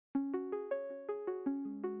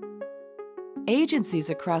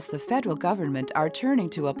Agencies across the federal government are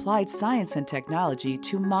turning to applied science and technology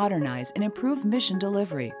to modernize and improve mission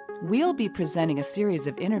delivery. We'll be presenting a series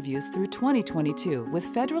of interviews through 2022 with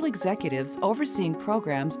federal executives overseeing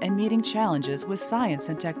programs and meeting challenges with science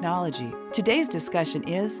and technology. Today's discussion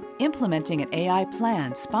is Implementing an AI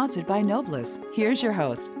Plan, sponsored by Noblis. Here's your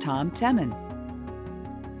host, Tom Temin.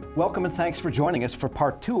 Welcome and thanks for joining us for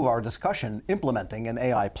part two of our discussion, Implementing an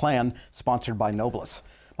AI Plan, sponsored by Noblis.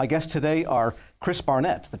 My guests today are Chris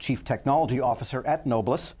Barnett, the Chief Technology Officer at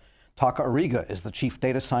Noblis. Taka Ariga is the Chief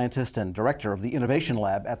Data Scientist and Director of the Innovation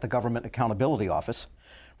Lab at the Government Accountability Office.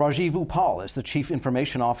 Rajiv Uppal is the Chief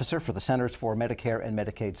Information Officer for the Centers for Medicare and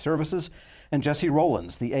Medicaid Services. And Jesse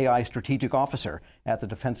Rowlands, the AI Strategic Officer at the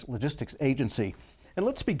Defense Logistics Agency. And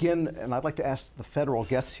let's begin, and I'd like to ask the federal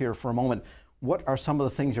guests here for a moment, what are some of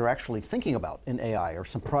the things you're actually thinking about in AI, or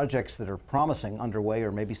some projects that are promising underway,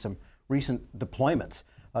 or maybe some recent deployments?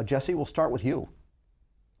 Jesse, we'll start with you.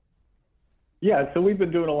 Yeah, so we've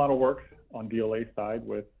been doing a lot of work on DLA side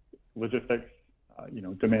with logistics,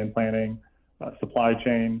 demand planning, supply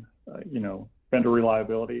chain, vendor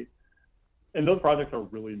reliability. And those projects are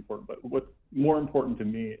really important. But what's more important to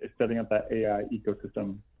me is setting up that AI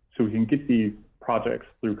ecosystem so we can get these projects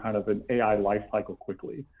through kind of an AI lifecycle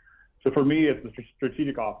quickly. So for me, as the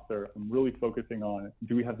strategic officer, I'm really focusing on,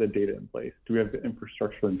 do we have the data in place? Do we have the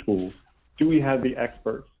infrastructure and tools? Do we have the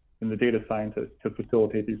experts and the data scientists to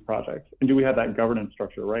facilitate these projects? And do we have that governance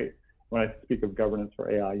structure, right? When I speak of governance for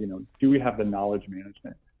AI, do we have the knowledge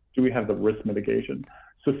management? Do we have the risk mitigation?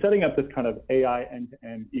 So setting up this kind of AI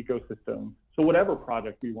end-to-end ecosystem, so whatever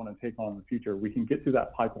project we want to take on in the future, we can get through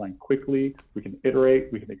that pipeline quickly, we can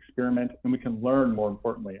iterate, we can experiment, and we can learn, more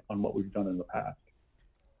importantly, on what we've done in the past.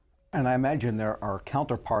 And I imagine there are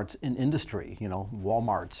counterparts in industry,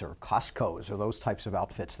 Walmarts or Costco's or those types of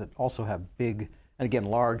outfits that also have big, and again,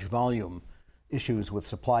 large volume issues with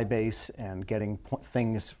supply base and getting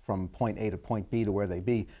things from point A to point B to where they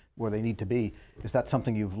need to be. Is that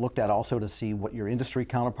something you've looked at also to see what your industry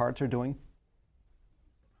counterparts are doing?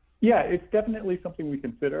 Yeah, it's definitely something we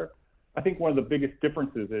consider. I think one of the biggest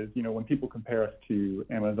differences is, when people compare us to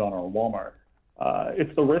Amazon or Walmart,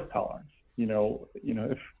 it's the risk tolerance.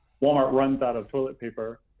 If Walmart runs out of toilet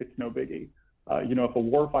paper, it's no biggie. If a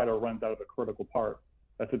warfighter runs out of a critical part,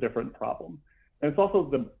 that's a different problem. And it's also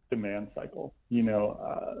the demand cycle. No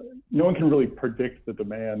one can really predict the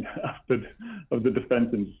demand of the defense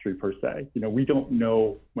industry per se. We don't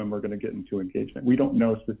know when we're going to get into engagement. We don't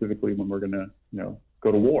know specifically when we're going to,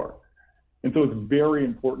 go to war. And so it's very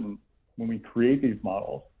important when we create these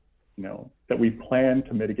models, that we plan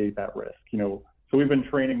to mitigate that risk. So we've been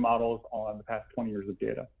training models on the past 20 years of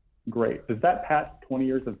data. Great. Does that past 20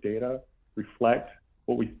 years of data reflect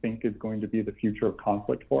what we think is going to be the future of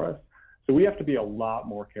conflict for us? So we have to be a lot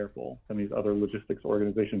more careful than these other logistics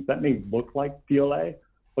organizations. That may look like DLA,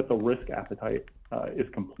 but the risk appetite is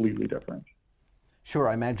completely different. Sure,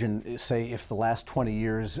 I imagine, say, if the last 20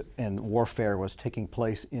 years in warfare was taking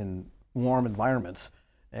place in warm environments,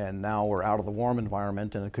 and now we're out of the warm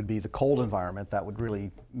environment and it could be the cold environment, that would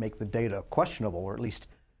really make the data questionable, or at least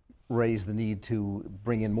raise the need to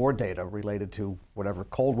bring in more data related to whatever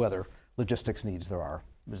cold weather logistics needs there are.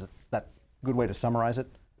 Is that a good way to summarize it?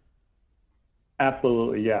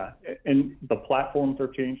 Absolutely, yeah. And the platforms are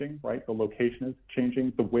changing, right? The location is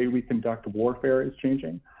changing. The way we conduct warfare is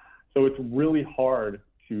changing. So it's really hard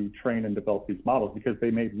to train and develop these models because they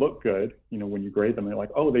may look good, when you grade them, they're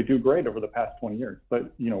like, oh, they do great over the past 20 years,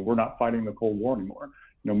 but, we're not fighting the Cold War anymore.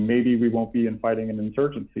 Maybe we won't be fighting an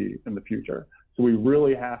insurgency in the future. So we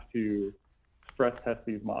really have to stress test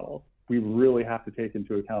these models. We really have to take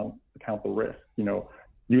into account the risk,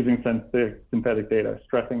 using synthetic data,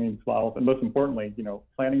 stressing these models, and most importantly,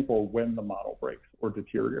 planning for when the model breaks or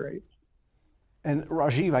deteriorates. And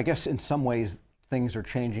Rajiv, I guess in some ways things are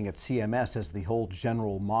changing at CMS as the whole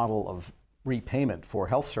general model of repayment for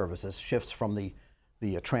health services shifts from the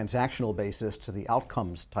transactional basis to the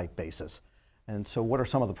outcomes type basis. And so what are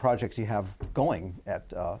some of the projects you have going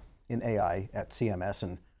in AI at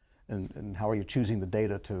CMS, and how are you choosing the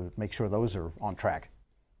data to make sure those are on track?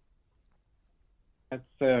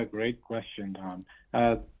 That's a great question, Tom.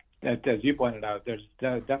 As you pointed out, there's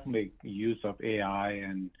definitely use of AI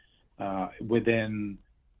and within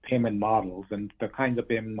payment models, and the kinds of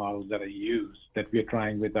payment models that are used that we're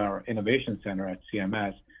trying with our innovation center at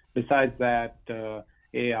CMS. Besides that,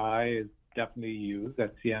 AI is definitely used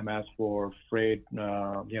at CMS for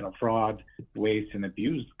fraud, waste, and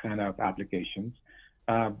abuse kind of applications.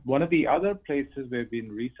 One of the other places we've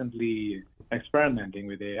been recently experimenting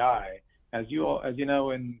with AI, as you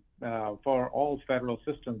know, in for all federal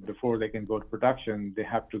systems, before they can go to production, they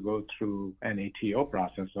have to go through an ATO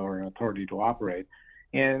process, or authority to operate.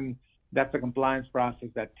 And that's a compliance process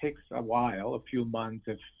that takes a while, a few months,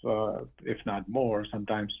 if not more,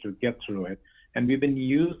 sometimes, to get through it. And we've been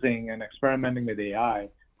using and experimenting with AI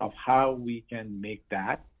of how we can make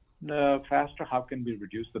that faster. How can we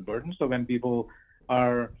reduce the burden? So when people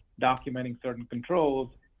are documenting certain controls,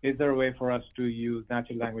 is there a way for us to use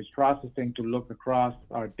natural language processing to look across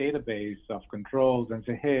our database of controls and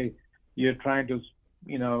say, hey, you're trying to,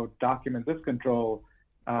 document this control.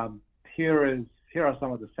 Here are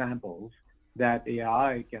some of the samples that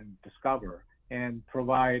AI can discover and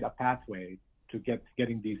provide a pathway to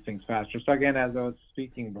getting these things faster. So again, as I was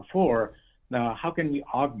speaking before, now how can we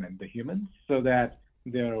augment the humans so that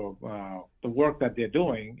the work that they're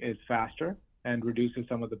doing is faster and reduces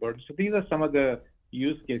some of the burden? So these are some of the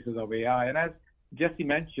use cases of AI. And as Jesse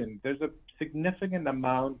mentioned, there's a significant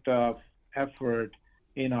amount of effort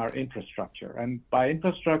in our infrastructure. And by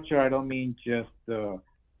infrastructure, I don't mean just the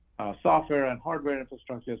software and hardware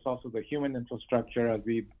infrastructure. It's also the human infrastructure, as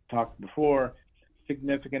we talked before.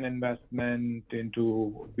 Significant investment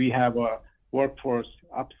into, we have a workforce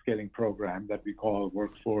upskilling program that we call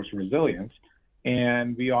Workforce Resilience.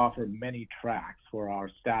 And we offer many tracks for our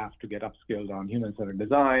staff to get upskilled on human-centered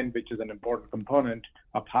design, which is an important component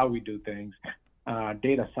of how we do things.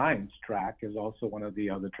 Data science track is also one of the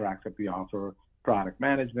other tracks that we offer, product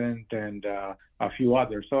management, and a few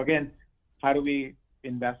others. So again, how do we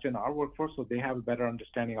invest in our workforce so they have a better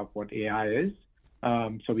understanding of what AI is,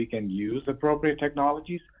 so we can use appropriate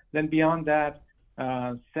technologies? Then beyond that,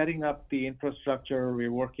 setting up the infrastructure,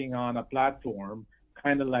 we're working on a platform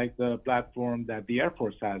kind of like the platform that the Air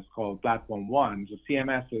Force has called Platform One. So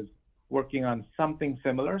CMS is working on something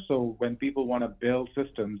similar. So when people want to build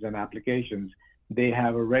systems and applications, they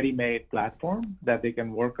have a ready-made platform that they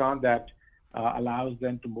can work on that allows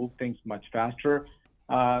them to move things much faster.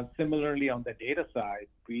 Similarly, on the data side,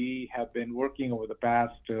 we have been working over the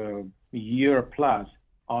past year plus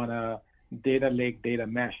on a data lake, data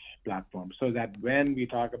mesh platform, so that when we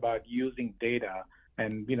talk about using data,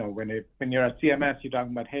 and when you're at CMS, you're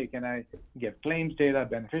talking about, hey, can I get claims data,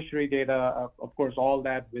 beneficiary data, of course, all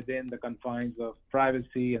that within the confines of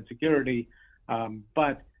privacy and security,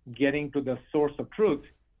 but getting to the source of truth,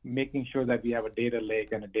 making sure that we have a data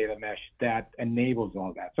lake and a data mesh that enables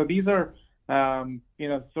all that. So these are,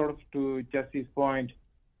 sort of to Jesse's point,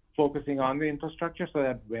 focusing on the infrastructure so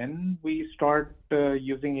that when we start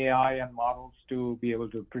using AI and models to be able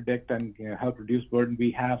to predict and help reduce burden, we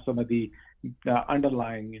have some of the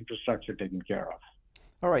underlying infrastructure taken care of.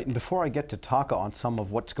 All right, and before I get to Taka on some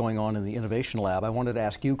of what's going on in the Innovation Lab, I wanted to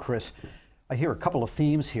ask you, Chris, I hear a couple of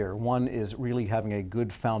themes here. One is really having a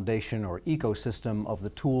good foundation or ecosystem of the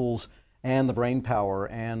tools and the brain power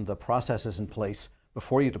and the processes in place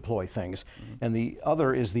before you deploy things. Mm-hmm. And the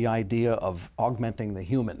other is the idea of augmenting the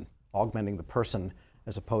human, augmenting the person,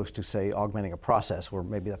 as opposed to, say, augmenting a process, where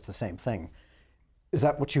maybe that's the same thing. Is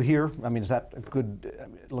that what you hear? I mean, is that a good,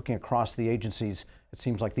 looking across the agencies, it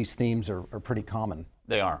seems like these themes are pretty common.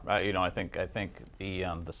 They are. I think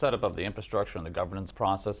the setup of the infrastructure and the governance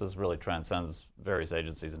processes really transcends various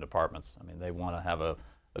agencies and departments. I mean, they want to have a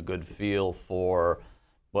good feel for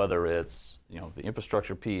whether it's the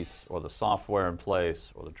infrastructure piece or the software in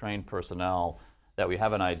place or the trained personnel, that we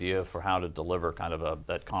have an idea for how to deliver kind of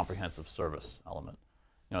that comprehensive service element.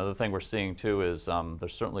 The thing we're seeing too is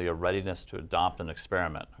there's certainly a readiness to adopt and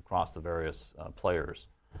experiment across the various players.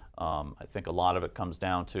 I think a lot of it comes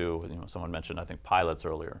down to, someone mentioned, I think, pilots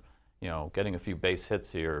earlier. Getting a few base hits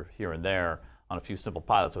here and there on a few simple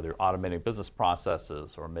pilots, whether you're automating business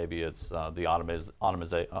processes or maybe it's the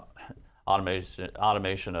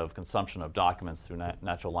automation of consumption of documents through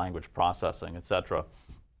natural language processing, et cetera,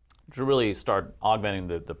 to really start augmenting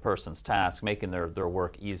the person's task, making their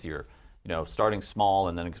work easier. Starting small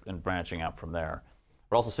and then branching out from there.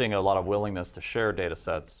 We're also seeing a lot of willingness to share data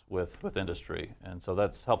sets with industry. And so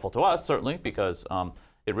that's helpful to us, certainly, because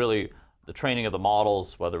it really, the training of the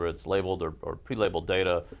models, whether it's labeled or pre-labeled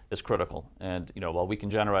data, is critical. And while we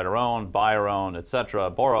can generate our own, buy our own, et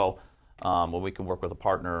cetera, borrow, when we can work with a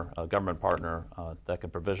partner, a government partner that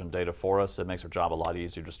can provision data for us, it makes our job a lot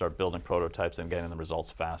easier to start building prototypes and getting the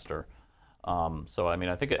results faster. So I mean,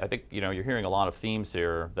 I think you're hearing a lot of themes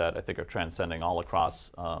here that I think are transcending all across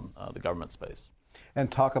the government space.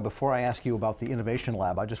 And Taka, before I ask you about the Innovation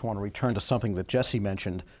Lab, I just want to return to something that Jesse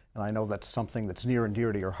mentioned, and I know that's something that's near and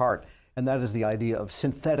dear to your heart, and that is the idea of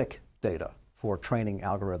synthetic data for training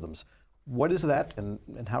algorithms. What is that, and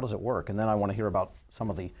how does it work? And then I want to hear about some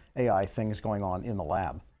of the AI things going on in the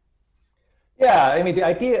lab. Yeah, I mean, the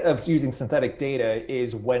idea of using synthetic data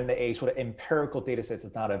is when a sort of empirical data set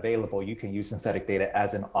is not available, you can use synthetic data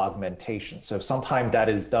as an augmentation. So sometimes that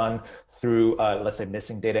is done through, let's say,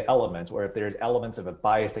 missing data elements, or if there's elements of a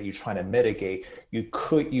bias that you're trying to mitigate, you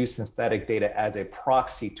could use synthetic data as a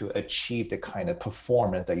proxy to achieve the kind of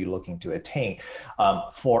performance that you're looking to attain.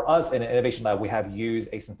 For us in Innovation Lab, we have used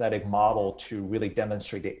a synthetic model to really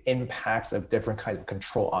demonstrate the impacts of different kinds of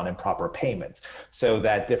control on improper payments, so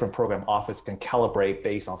that different program office can calibrate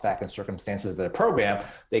based on fact and circumstances of the program.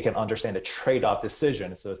 They can understand the trade-off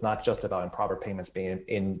decision. So it's not just about improper payments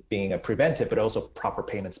being prevented, but also proper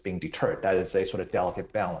payments being deterred. That is a sort of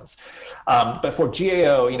delicate balance. But for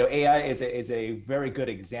GAO, AI is a very good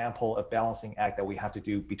example of balancing act that we have to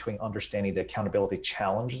do between understanding the accountability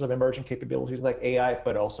challenges of emerging capabilities like AI,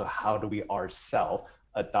 but also how do we ourselves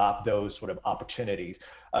adopt those sort of opportunities.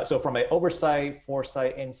 So from an oversight,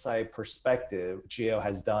 foresight, insight perspective, GAO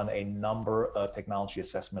has done a number of technology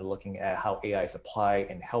assessment looking at how AI is applied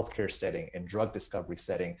in healthcare setting, in drug discovery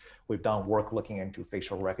setting. We've done work looking into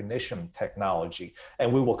facial recognition technology,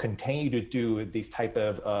 and we will continue to do these type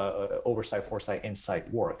of oversight, foresight,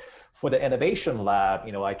 insight work. For the Innovation Lab,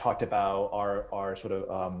 I talked about our sort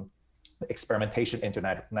of experimentation into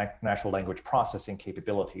natural language processing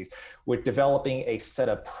capabilities. We're developing a set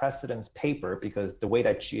of precedence paper because the way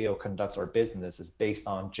that GAO conducts our business is based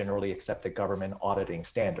on generally accepted government auditing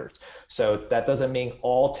standards. So that doesn't mean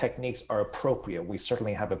all techniques are appropriate. We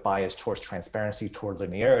certainly have a bias towards transparency, toward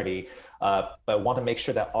linearity, but want to make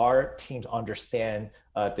sure that our teams understand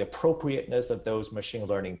the appropriateness of those machine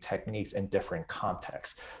learning techniques in different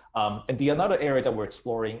contexts. And the another area that we're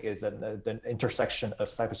exploring is the intersection of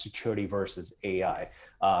cybersecurity versus AI.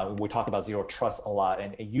 We talk about zero trust a lot,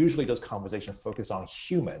 and usually those conversations focus on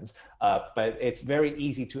humans, but it's very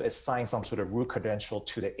easy to assign some sort of root credential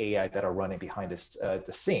to the AI that are running behind the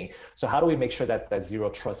scene. So how do we make sure that zero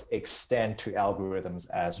trust extend to algorithms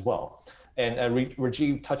as well? And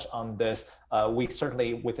Rajiv touched on this. We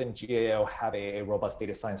certainly within GAO have a robust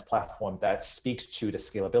data science platform that speaks to the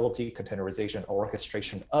scalability, containerization,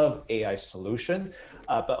 orchestration of AI solutions,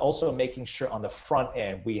 but also making sure on the front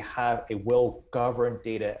end we have a well-governed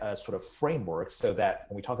data sort of framework so that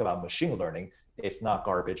when we talk about machine learning, it's not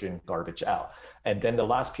garbage in, garbage out. And then the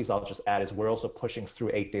last piece I'll just add is we're also pushing through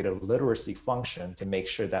a data literacy function to make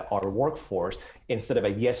sure that our workforce, instead of a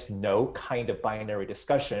yes-no kind of binary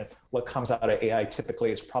discussion, what comes out of AI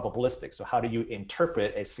typically is probabilistic. So how do you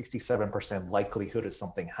interpret a 67% likelihood of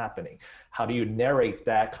something happening? How do you narrate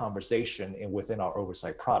that conversation within our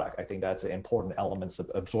oversight product? I think that's an important elements of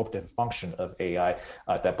absorptive function of AI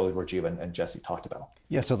that both Rajiv and Jesse talked about.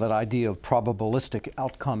 Yeah, so that idea of probabilistic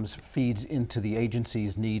outcomes feeds into the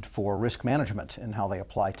agency's need for risk management and how they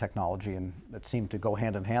apply technology, and it seemed to go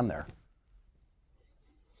hand in hand there.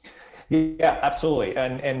 Yeah, absolutely.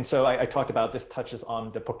 And so I talked about this touches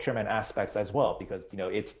on the procurement aspects as well, because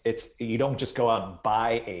it's you don't just go out and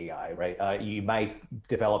buy AI, right? You might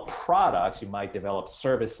develop products, you might develop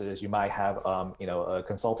services, you might have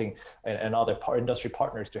consulting and other industry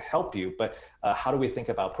partners to help you. But how do we think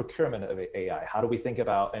about procurement of AI? How do we think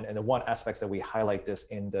about, and the one aspect that we highlight this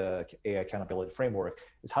in the AI accountability framework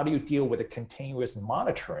is how do you deal with the continuous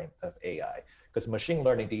monitoring of AI? Because machine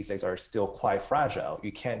learning these days are still quite fragile.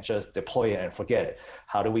 You can't just deploy it and forget it.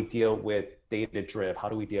 How do we deal with data drift? How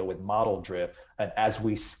do we deal with model drift? And as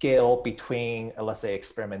we scale between, let's say,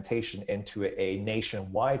 experimentation into a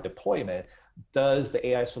nationwide deployment, does the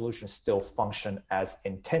AI solution still function as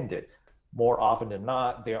intended? More often than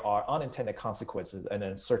not, there are unintended consequences, and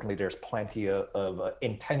then certainly there's plenty of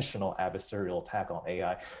intentional adversarial attack on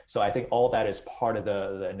AI. So I think all that is part of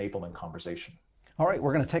the enablement conversation. All right,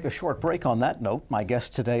 we're going to take a short break on that note. My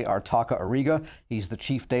guests today are Taka Ariga. He's the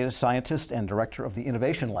Chief Data Scientist and Director of the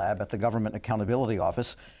Innovation Lab at the Government Accountability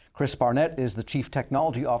Office. Chris Barnett is the Chief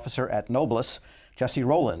Technology Officer at Noblis. Jesse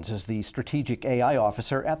Rowlands is the Strategic AI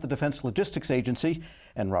Officer at the Defense Logistics Agency.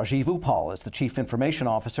 And Rajiv Uppal is the Chief Information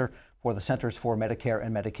Officer for the Centers for Medicare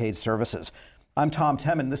and Medicaid Services. I'm Tom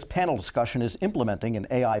Temin. This panel discussion is implementing an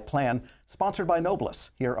AI plan sponsored by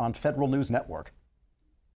Noblis here on Federal News Network.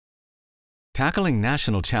 Tackling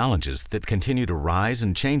national challenges that continue to rise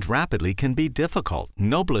and change rapidly can be difficult.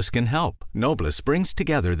 Noblis can help. Noblis brings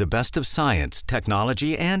together the best of science,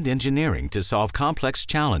 technology, and engineering to solve complex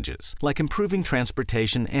challenges, like improving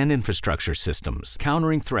transportation and infrastructure systems,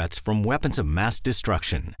 countering threats from weapons of mass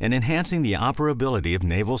destruction, and enhancing the operability of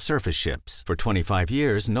naval surface ships. For 25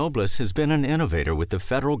 years, Noblis has been an innovator with the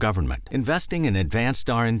federal government, investing in advanced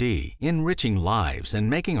R&D, enriching lives, and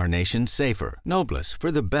making our nation safer. Noblis,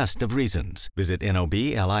 for the best of reasons. Visit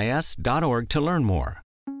noblis.org to learn more.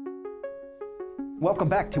 Welcome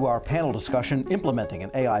back to our panel discussion, Implementing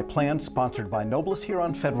an AI Plan, sponsored by Noblus here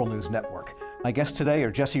on Federal News Network. My guests today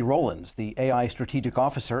are Jesse Rowlands, the AI Strategic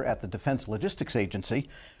Officer at the Defense Logistics Agency,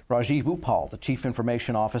 Rajiv Uppal, the Chief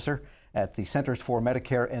Information Officer at the Centers for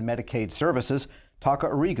Medicare and Medicaid Services. Taka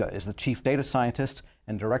Ariga is the Chief Data Scientist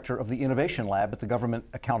and Director of the Innovation Lab at the Government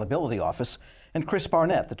Accountability Office, and Chris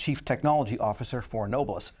Barnett, the Chief Technology Officer for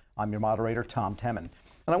Noblus. I'm your moderator, Tom Temin.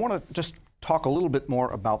 And I want to just talk a little bit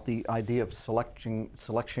more about the idea of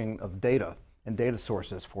selection of data and data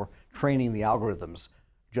sources for training the algorithms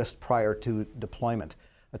just prior to deployment.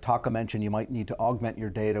 Taka mentioned you might need to augment your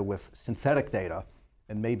data with synthetic data,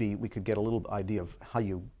 and maybe we could get a little idea of how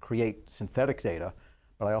you create synthetic data.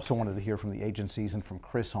 But I also wanted to hear from the agencies and from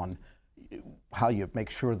Chris on how you make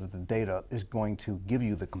sure that the data is going to give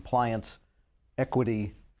you the compliance,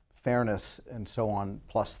 equity, fairness, and so on,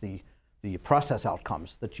 plus the process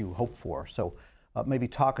outcomes that you hope for. So maybe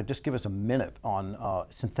Taka, just give us a minute on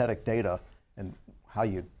synthetic data and how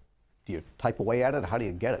do you type away at it? How do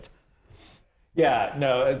you get it? Yeah,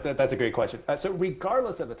 no, that's a great question. So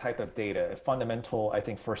regardless of the type of data, a fundamental, I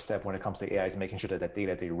think, first step when it comes to AI is making sure that the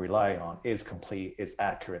data that you rely on is complete, is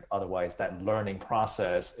accurate. Otherwise, that learning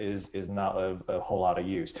process is not a whole lot of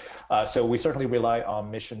use. So we certainly rely on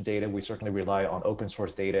mission data. We certainly rely on open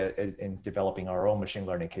source data in developing our own machine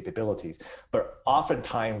learning capabilities. But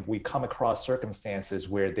oftentimes, we come across circumstances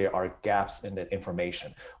where there are gaps in that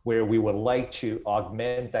information, where we would like to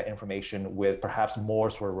augment that information with perhaps more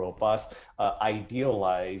sort of robust,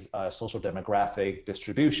 idealized social demographic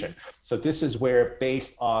distribution. So this is where,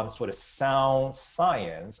 based on sort of sound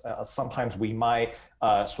science, sometimes we might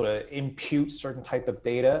sort of impute certain type of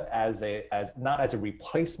data as not as a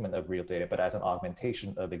replacement of real data, but as an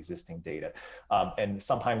augmentation of existing data. And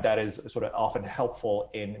sometimes that is sort of often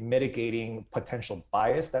helpful in mitigating potential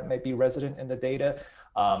bias that may be resident in the data.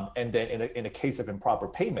 And then in a case of improper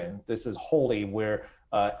payment, this is wholly where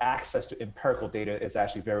access to empirical data is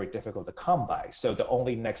actually very difficult to come by. So the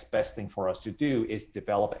only next best thing for us to do is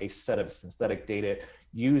develop a set of synthetic data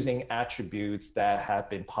using attributes that have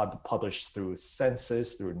been published through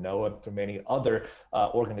Census, through NOAA, through many other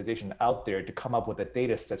organizations out there to come up with a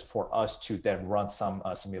data sets for us to then run some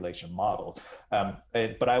simulation model.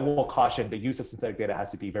 But I will caution the use of synthetic data has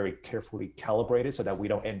to be very carefully calibrated so that we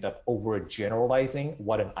don't end up overgeneralizing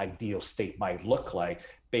what an ideal state might look like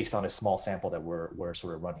based on a small sample that we're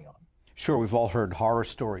sort of running on. Sure, we've all heard horror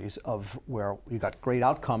stories of where we got great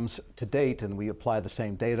outcomes to date and we apply the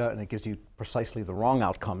same data and it gives you precisely the wrong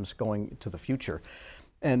outcomes going to the future.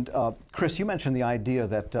 And Chris, you mentioned the idea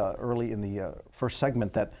that early in the first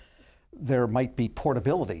segment that there might be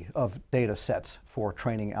portability of data sets for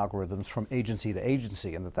training algorithms from agency to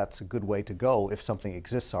agency, and that's a good way to go if something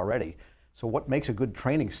exists already. So what makes a good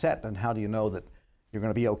training set, and how do you know that you're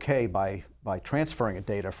going to be okay by transferring a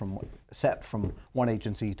data from one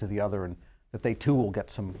agency to the other, and that they too will get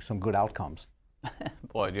some good outcomes?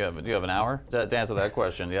 Boy, do you have an hour to answer that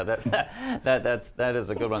question? Yeah, that is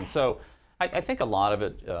a good one. So I think a lot of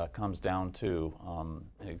it comes down to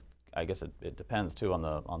I guess it depends too on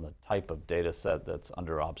the type of data set that's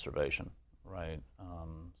under observation, right?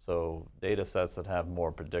 So data sets that have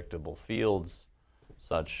more predictable fields,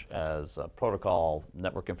 such as protocol,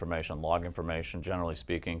 network information, log information, generally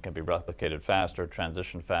speaking, can be replicated faster,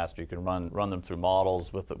 transitioned faster. You can run them through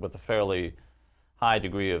models with a fairly high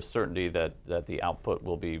degree of certainty that the output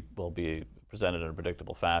will be presented in a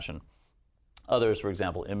predictable fashion. Others, for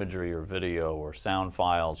example, imagery or video or sound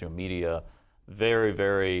files, media,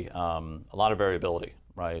 very a lot of variability,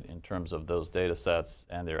 right, in terms of those data sets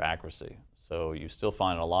and their accuracy. So you still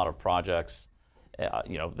find a lot of projects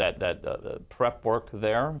that prep work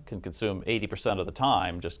there can consume 80% of the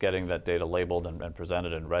time just getting that data labeled and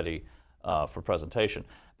presented and ready for presentation,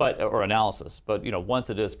 or analysis. But once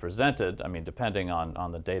it is presented, I mean, depending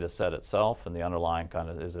on the data set itself and the underlying kind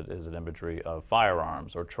of is it imagery of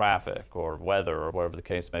firearms or traffic or weather or whatever the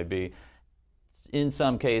case may be. In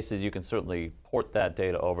some cases, you can certainly port that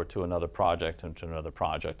data over to another project and to another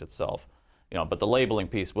project itself. But the labeling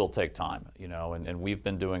piece will take time. And we've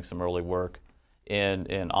been doing some early work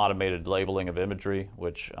in automated labeling of imagery,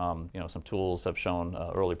 which some tools have shown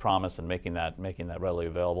early promise in making that readily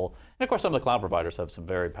available. And of course, some of the cloud providers have some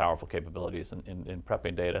very powerful capabilities in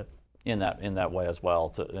prepping data in that way as well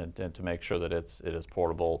to make sure that it is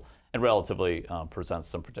portable and relatively presents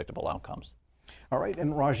some predictable outcomes. All right,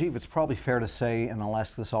 and Rajiv, it's probably fair to say, and I'll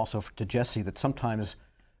ask this also to Jesse, that sometimes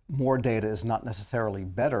more data is not necessarily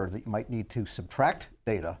better, that you might need to subtract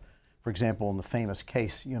data. For example, in the famous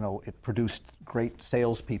case, it produced great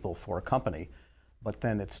salespeople for a company, but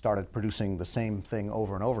then it started producing the same thing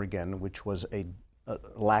over and over again, which was a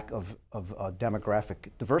lack of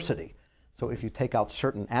demographic diversity. So if you take out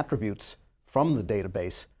certain attributes from the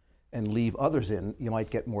database and leave others in, you might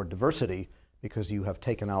get more diversity because you have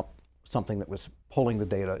taken out something that was pulling the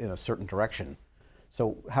data in a certain direction.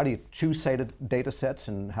 So how do you choose data sets,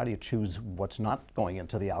 and how do you choose what's not going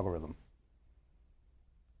into the algorithm?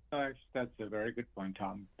 That's a very good point,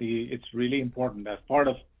 Tom. It's really important as part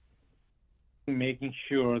of making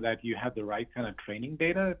sure that you have the right kind of training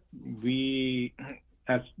data.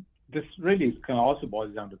 This really kind of also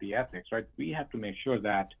boils down to the ethics, right? We have to make sure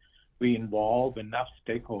that we involve enough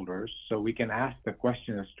stakeholders so we can ask the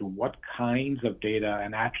question as to what kinds of data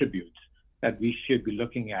and attributes that we should be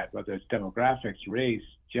looking at, whether it's demographics, race,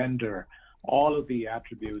 gender, all of the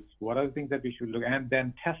attributes, what are the things that we should look at, and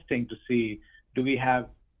then testing to see, do we have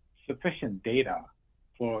sufficient data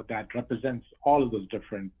for that represents all of those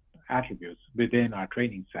different attributes within our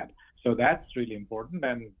training set. So that's really important,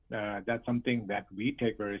 and that's something that we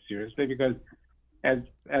take very seriously, because as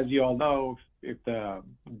you all know, if the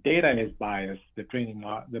data is biased, the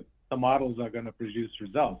models are going to produce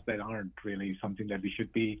results that aren't really something that we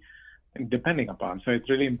should be depending upon. So it's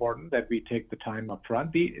really important that we take the time up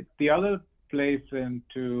front. The other place, and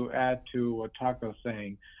to add to what Taka was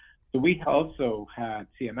saying, so we also had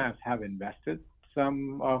CMS have invested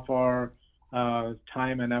some of our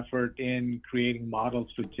time and effort in creating models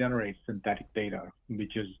to generate synthetic data,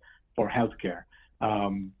 which is for healthcare.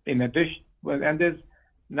 In addition, and there's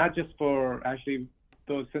not just for actually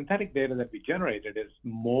those synthetic data that we generated is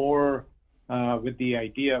more with the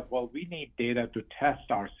idea of, well, we need data to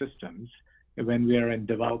test our systems when we are in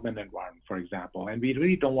development environment, for example. And we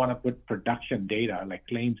really don't want to put production data like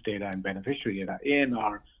claims data and beneficiary data in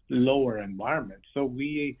our lower environment. So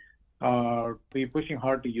we're pushing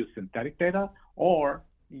hard to use synthetic data or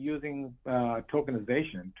using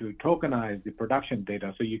tokenization to tokenize the production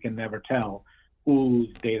data so you can never tell whose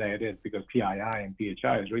data it is, because PII and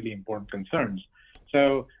PHI is really important concerns.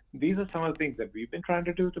 So these are some of the things that we've been trying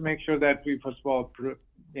to do to make sure that we, first of all, PII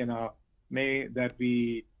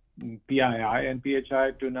and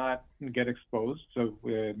PHI do not get exposed. So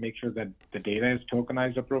we make sure that the data is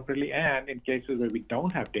tokenized appropriately, and in cases where we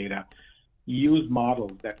don't have data, use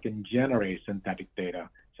models that can generate synthetic data.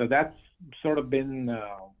 So that's sort of been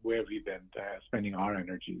where we've been spending our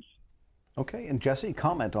energies. Okay, and Jesse,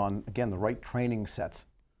 comment on, again, the right training sets.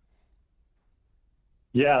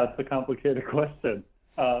 Yeah, it's a complicated question.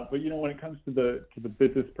 But when it comes to the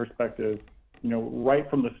business perspective, right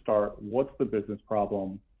from the start, what's the business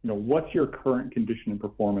problem? What's your current condition and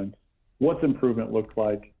performance? What's improvement look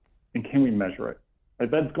like? And can we measure it? Right,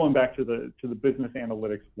 that's going back to the business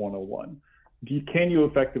analytics 101. Can you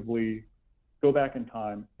effectively go back in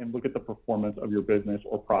time and look at the performance of your business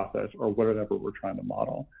or process or whatever we're trying to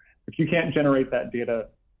model? If you can't generate that data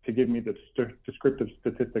to give me the descriptive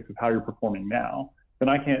statistics of how you're performing now, then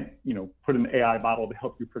I can't, put an AI model to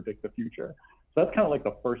help you predict the future. So that's kind of like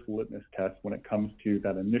the first litmus test when it comes to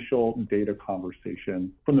that initial data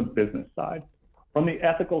conversation from the business side. From the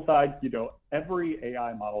ethical side, every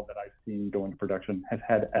AI model that I've seen go into production has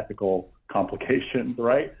had ethical complications,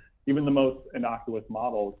 right? Even the most innocuous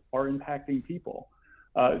models are impacting people.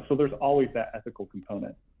 So there's always that ethical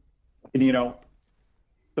component. And,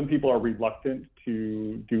 some people are reluctant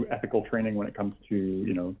to do ethical training when it comes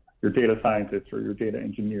to, your data scientists or your data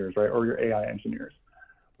engineers, right? Or your AI engineers.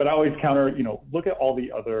 But I always counter, look at all the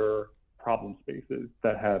other problem spaces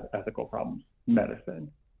that have ethical problems: medicine,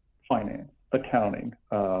 finance, accounting,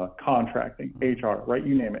 contracting, HR, right?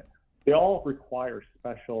 You name it. They all require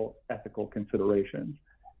special ethical considerations.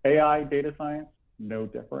 AI data science, no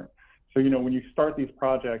different. So, when you start these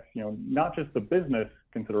projects, not just the business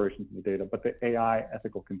considerations of the data, but the AI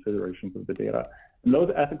ethical considerations of the data. And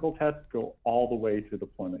those ethical tests go all the way to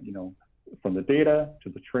deployment, from the data to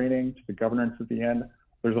the training to the governance at the end.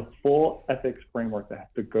 There's a full ethics framework that has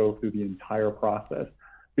to go through the entire process,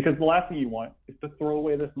 because the last thing you want is to throw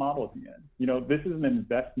away this model at the end. This is an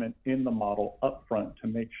investment in the model upfront to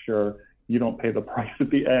make sure you don't pay the price at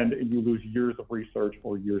the end and you lose years of research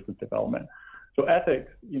or years of development. So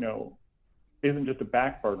ethics, isn't just a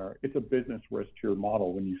back burner, it's a business risk to your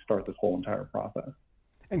model when you start this whole entire process.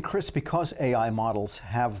 And Chris, because AI models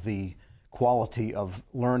have the quality of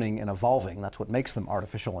learning and evolving, that's what makes them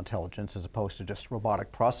artificial intelligence as opposed to just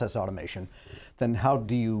robotic process automation, then how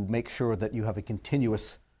do you make sure that you have a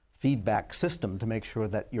continuous feedback system to make sure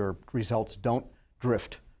that your results don't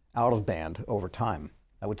drift out of band over time?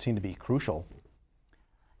 That would seem to be crucial.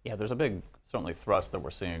 Yeah, there's a big, certainly, thrust that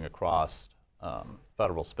we're seeing across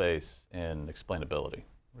federal space in explainability,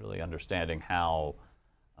 really understanding how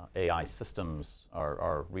AI systems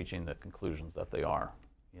are reaching the conclusions that they are.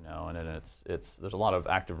 you know, and there's a lot of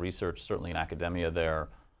active research, certainly in academia there,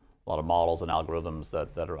 a lot of models and algorithms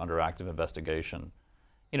that are under active investigation.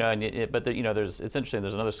 You know, but it's interesting.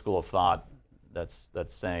 There's another school of thought that's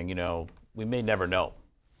saying, you know, we may never know,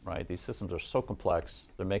 right? These systems are so complex.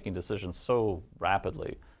 They're making decisions so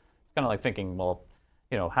rapidly. It's kind of like thinking, well,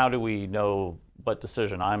 you know, how do we know what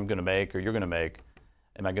decision I'm going to make or you're going to make?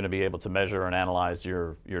 Am I going to be able to measure and analyze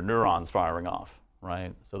your neurons firing off,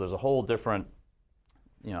 right? So there's a whole different,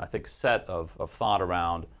 you know, I think set of thought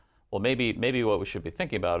around, well, maybe what we should be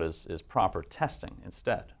thinking about is proper testing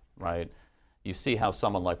instead, right? You see how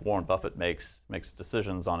someone like Warren Buffett makes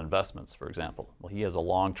decisions on investments, for example. Well, he has a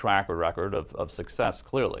long track record of success,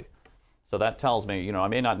 clearly. So that tells me, you know, I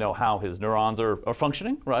may not know how his neurons are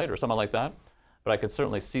functioning, right, or something like that, but I can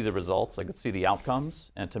certainly see the results, I can see the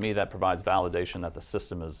outcomes, and to me that provides validation that the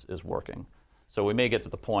system is working. So we may get to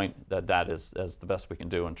the point that is the best we can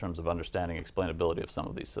do in terms of understanding explainability of some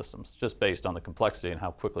of these systems, just based on the complexity and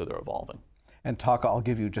how quickly they're evolving. And Taka, I'll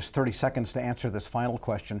give you just 30 seconds to answer this final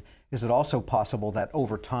question. Is it also possible that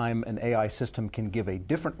over time an AI system can give a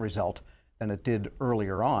different result than it did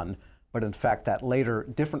earlier on, but in fact that later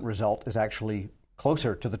different result is actually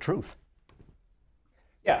closer to the truth?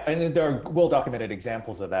 Yeah, and there are well-documented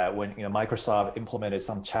examples of that. When Microsoft implemented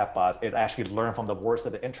some chatbots, it actually learned from the worst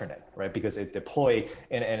of the internet, right? Because it deployed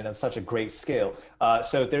in such a great scale.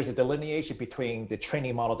 So there's a delineation between the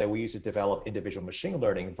training model that we use to develop individual machine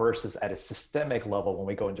learning versus at a systemic level when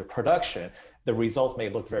we go into production. The results may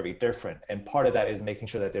look very different. And part of that is making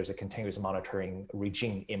sure that there's a continuous monitoring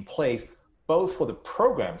regime in place, both for the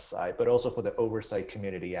program side, but also for the oversight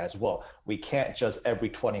community as well. We can't just every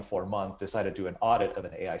 24 months decide to do an audit of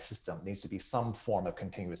an AI system. It needs to be some form of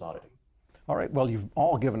continuous auditing. All right, well, you've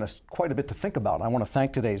all given us quite a bit to think about. I want to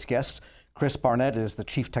thank today's guests. Chris Barnett is the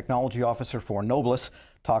Chief Technology Officer for Noblus.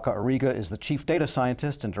 Taka Ariga is the Chief Data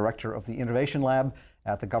Scientist and Director of the Innovation Lab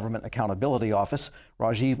at the Government Accountability Office.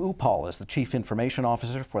 Rajiv Uppal is the Chief Information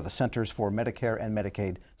Officer for the Centers for Medicare and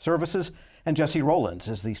Medicaid Services. And Jesse Rollins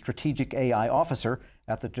is the Strategic AI Officer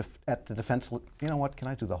at the Defense. You know what? Can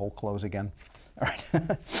I do the whole close again? All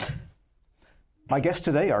right. My guests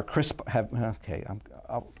today are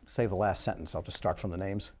I'll say the last sentence. I'll just start from the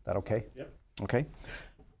names. Is that okay? Yep. Okay.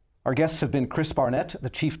 Our guests have been Chris Barnett, the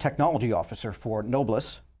Chief Technology Officer for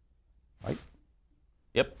Noblus. Right?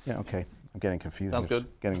 Yep. Yeah, okay. I'm getting confused. Sounds good.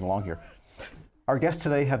 Getting along here. Our guests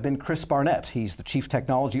today have been Chris Barnett. He's the Chief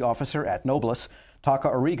Technology Officer at Noblus. Taka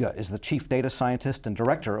Ariga is the Chief Data Scientist and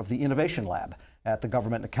Director of the Innovation Lab at the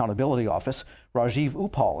Government Accountability Office. Rajiv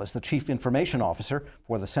Uppal is the Chief Information Officer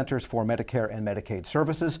for the Centers for Medicare and Medicaid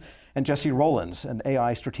Services. And Jesse Rollins, an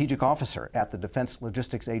AI Strategic Officer at the Defense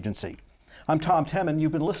Logistics Agency. I'm Tom Temin.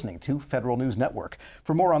 You've been listening to Federal News Network.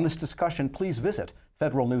 For more on this discussion, please visit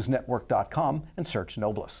federalnewsnetwork.com and search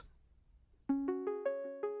Noblus.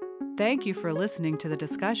 Thank you for listening to the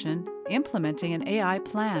discussion, Implementing an AI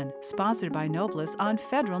Plan, sponsored by Noblus on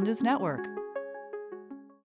Federal News Network.